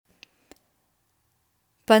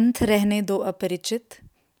पंथ रहने दो अपरिचित,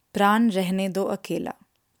 प्राण रहने दो अकेला।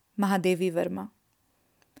 महादेवी वर्मा।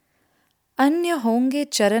 अन्य होंगे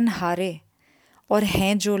चरण हारे, और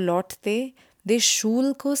हैं जो लौटते दे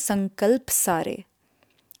शूल को संकल्प सारे।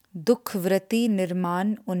 दुख व्रति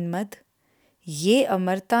निर्माण उन्मद, ये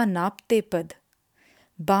अमरता नापते पद।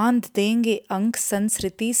 बांध देंगे अंक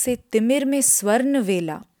संस्कृति से तिमिर में स्वर्ण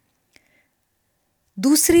वेला।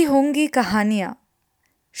 दूसरी होंगी कहानियां,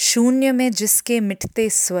 शून्य में जिसके मिटते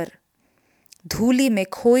स्वर। धूलि में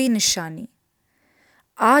खोई निशानी,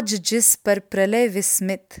 आज जिस पर प्रलय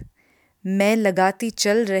विस्मित। मैं लगाती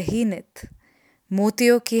चल रही नित,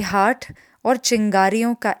 मोतियों की हाट और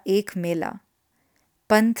चिंगारियों का एक मेला।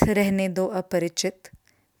 पंथ रहने दो अपरिचित,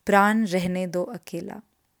 प्राण रहने दो अकेला।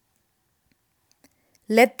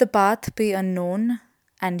 Let the path be unknown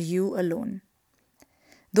and you alone.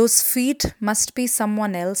 Those feet must be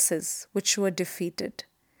someone else's which were defeated,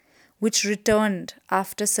 which returned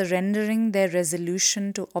after surrendering their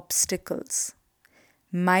resolution to obstacles.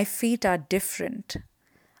 My feet are different,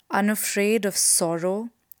 unafraid of sorrow,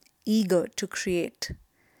 eager to create.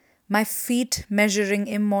 My feet measuring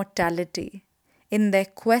immortality. In their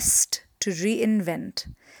quest to reinvent,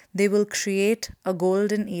 they will create a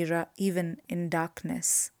golden era even in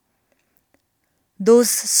darkness. Those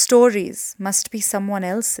stories must be someone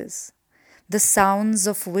else's, the sounds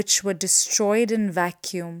of which were destroyed in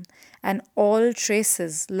vacuum and all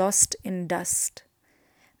traces lost in dust.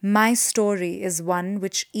 My story is one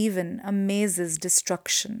which even amazes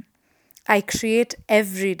destruction. I create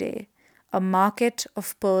every day a market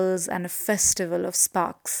of pearls and a festival of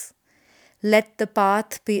sparks. Let the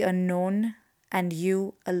path be unknown and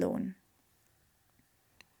you alone.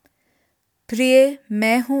 प्रिय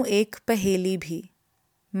मैं हूँ एक पहेली भी।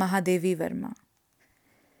 महादेवी वर्मा।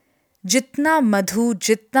 जितना मधु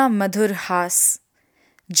जितना मधुर हास,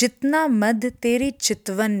 जितना मद तेरी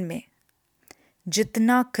चितवन में।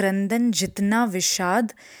 जितना क्रंदन जितना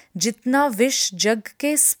विषाद, जितना विष जग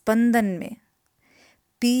के स्पंदन में।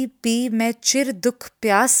 पी पी मैं चिर दुख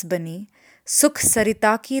प्यास बनी, सुख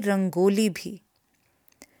सरिता की रंगोली भी।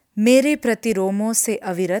 मेरे प्रतिरोमों से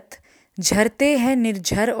अविरत झरते हैं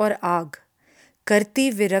निर्झर और आग। करती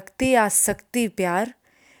विरक्ति आसक्ति प्यार,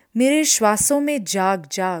 मेरे श्वासों में जाग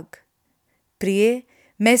जाग। प्रिय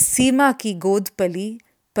मैं सीमा की गोद पली,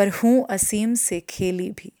 पर हूँ असीम से खेली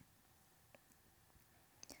भी।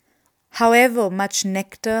 However much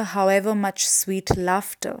nectar, however much sweet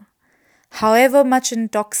laughter, however much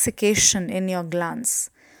intoxication in your glance,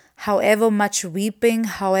 however much weeping,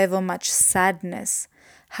 however much sadness,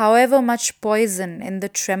 however much poison in the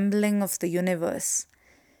trembling of the universe,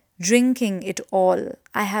 drinking it all,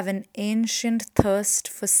 I have an ancient thirst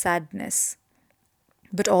for sadness,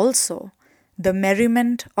 but also the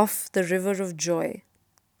merriment of the river of joy.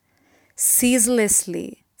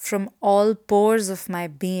 Ceaselessly from all pores of my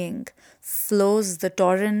being flows the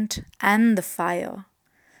torrent and the fire.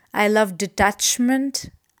 I love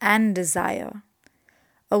detachment and desire,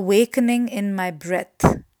 awakening in my breath.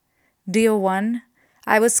 Dear one,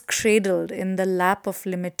 I was cradled in the lap of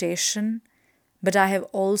limitation, but I have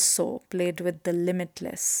also played with the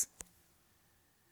limitless.